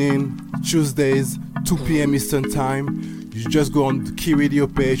tune in Tuesdays, 2 p.m. Eastern Time. You just go on the Key Radio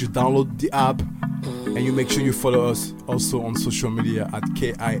page, you download the app, and you make sure you follow us also on social media at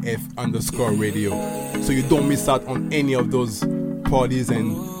KIF_radio, so you don't miss out on any of those parties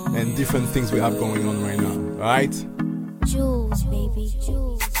and different things we have going on right now. Alright? Jules, baby,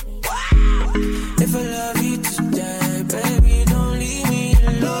 Jules, baby. If I love you today, baby, don't leave me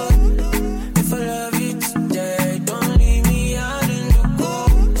alone. If I love you today, don't leave me out in the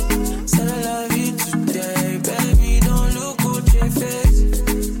cold. Said I love you today, baby, don't look at your face.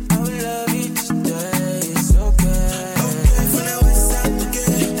 I will love you today, it's okay. Okay, for the west side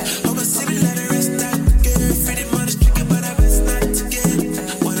again. I'm a city, let it rest that again. Pretty money, tricky, but I best not to get.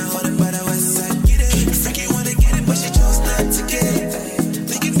 Wanna hold it by the west side, get it. Freaky wanna get it, but she chose not to get it.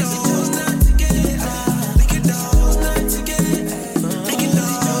 Think it knows not to get it. Think it knows not to get it. Think it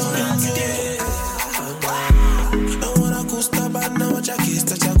knows not to get it. I wanna go stop at now, watch your kiss,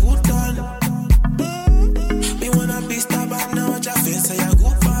 touch your good done. Me wanna be stop at now, watch your face, say your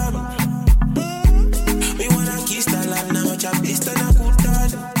good fun. Me wanna kiss the land now, watch your beast and a good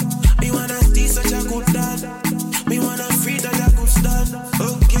done. Me wanna see such a good done. Me wanna free that a good done.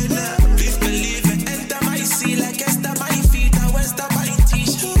 Okay now, please believe it. Enter my sea like Esther my feet, I west up my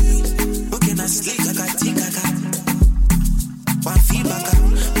t-shirt. Okay now, slick I got tick I got. One feedback up.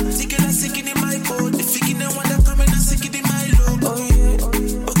 Ticket I sick in my boat. The figure no one that coming and sick in my load. Oh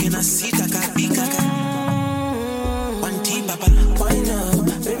yeah. Okay now, see I got big I got. One team papa. Wine up,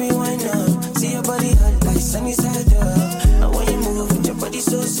 baby wine up. See your body hot like sunny side up. And when you move with your body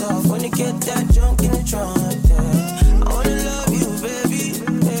so soft, when you get that junk in the trunk, yeah. I wanna love you, baby.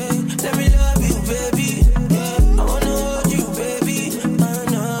 Yeah. Let me love you, baby. Yeah. I wanna hold you, baby. Oh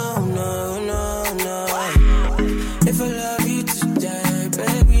no, no, no, no. If I love you today,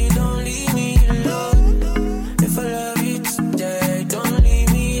 baby, don't leave me alone. If I love you today, don't leave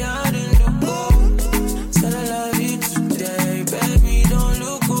me out in the cold. Said I love you today, baby, don't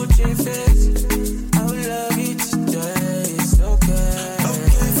look at your face. I will love you today, it's okay.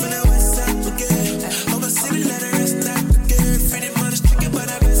 Okay, for the west side again. I'm a city, let it rest that again. Pretty much tricky, but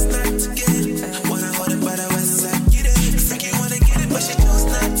I best not to get. Wanna hold it by the west side, get it. Freaky wanna get it, but she chose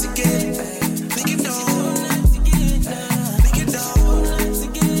not to get it. Think it knows not to get it. Think it knows not to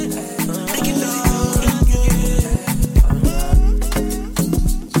get it. Think it knows not to get it.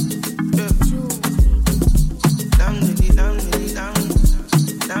 Down, diddy, down, diddy, down.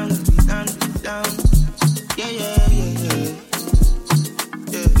 Down, diddy, down, diddy, down. Yeah, yeah, yeah, yeah.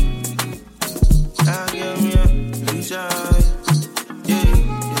 Yeah. Now give me a blue shine. Yeah,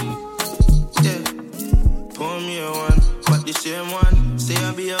 yeah, yeah. Pour me a one, but the same one. Say I'll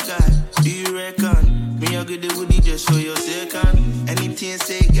be your guy. Do you reckon? Me a good woody just for your second. Anything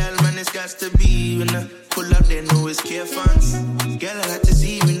say, girl, man, it's got to be. When I pull up, they know it's care fans. Girl, I like to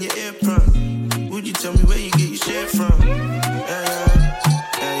see you in your apron. Would you tell me where you get your shit from? Yeah,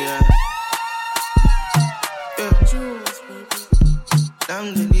 yeah, yeah, yeah. Jules, baby. Down,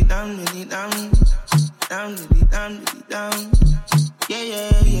 diddy, down, diddy, down. Down, diddy, down, diddy, down. Yeah, yeah,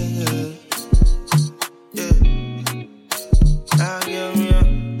 yeah, yeah. Yeah. Now give me a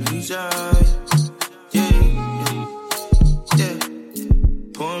blue shine. Yeah, yeah, yeah.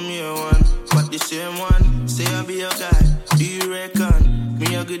 Pour me a one, but the same one. Say I'll be your guy. Do you reckon?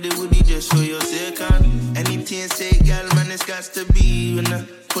 Me a good woody just for your second. Anything say, girl, man, it's got to be. When I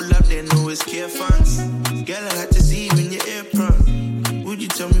pull up, they know it's care fans. Girl, I like to see you in your apron. Would you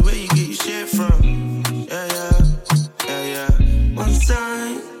tell me where you get your shit from? Yeah, yeah, yeah, yeah. One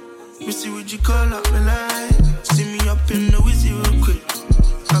time, we see what you call up my line. See me up in the wizzy real quick.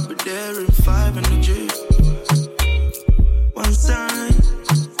 I'll be there in 5 in the drip. One time,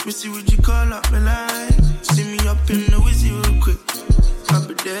 we see what you call up my line. See me up in the wizzy real quick. I'll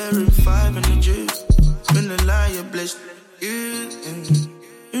be there in 5 in the drip. When the liar blessed you, and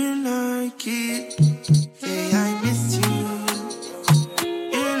you like it. Yeah, I miss you.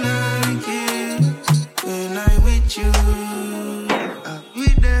 You like it when I'm with you. I'll be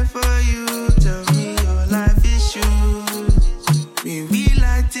there for you. Tell me your life issues. Me we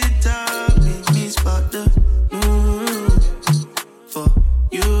light it up. Make me spot the moon for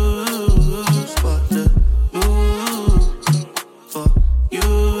you.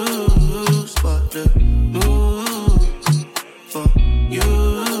 you.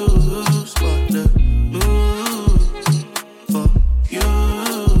 Spot the move for you.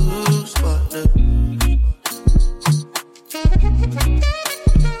 Spot the.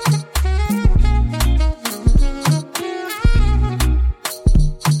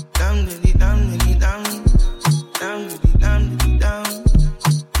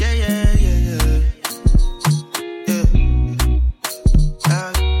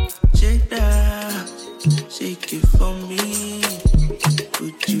 Shake it for me.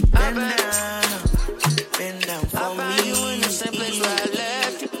 Would you bend down for me? You in the same place where I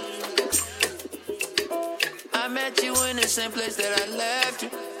left you. I met you in the same place that I left you.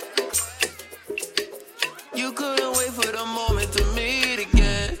 You couldn't wait for the moment to meet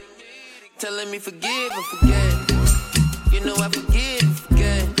again. Telling me forgive and forget. You know I forgive and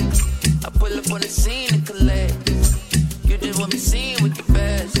forget. I pull up on the scene and collect. You just want me seen with the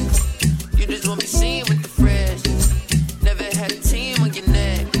best. You just want me seen with the fresh. Never had a team on your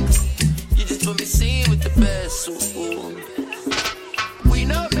neck. You just want me seen with the best. Ooh. We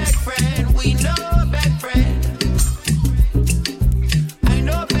know back friend. We know back friend. I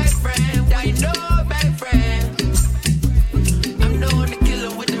know back friend. I know back friend. I'm knowing the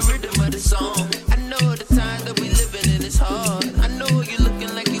killer with the rhythm of the song. I know the time that we living in is hard. I know you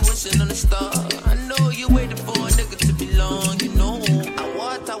looking like you wishing on a star. I know you waiting for a nigga to belong. You know I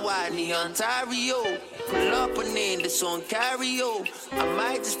want Hawaii, Ontario. Pull up a name that's on Cario. I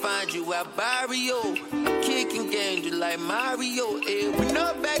might just find you at Barrio. I'm kicking games you like Mario. Yeah, we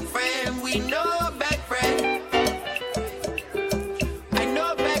know back friend. We know back friend. I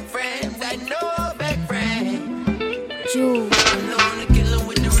know back friend. I know back friend. Joe. I know the killer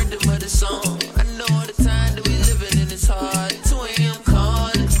with the rhythm of the song. I know the time that we living in is hard. 2 a.m.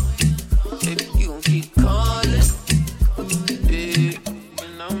 calling. If you gon' keep calling. Yeah.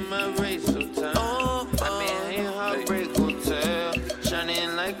 And I'm at race so time. I mean, ain't heartbreak hotel.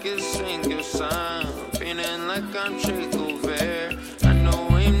 Shining like a single sign. Feeling like I'm Chico Bear. I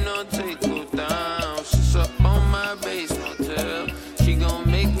know ain't no take go down. She's up on my base motel. She gon'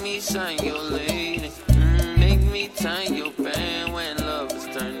 make me sign your lady. Make me time your band when love is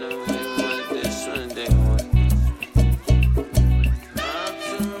turned up. Like this one day one. Up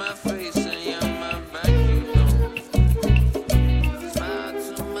to my face and you're my back, you know. Smile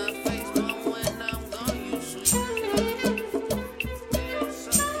to my face, but when I'm gone, you sweet.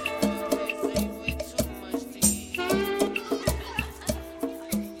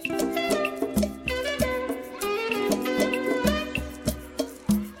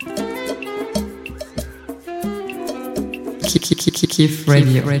 Keep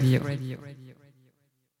radio.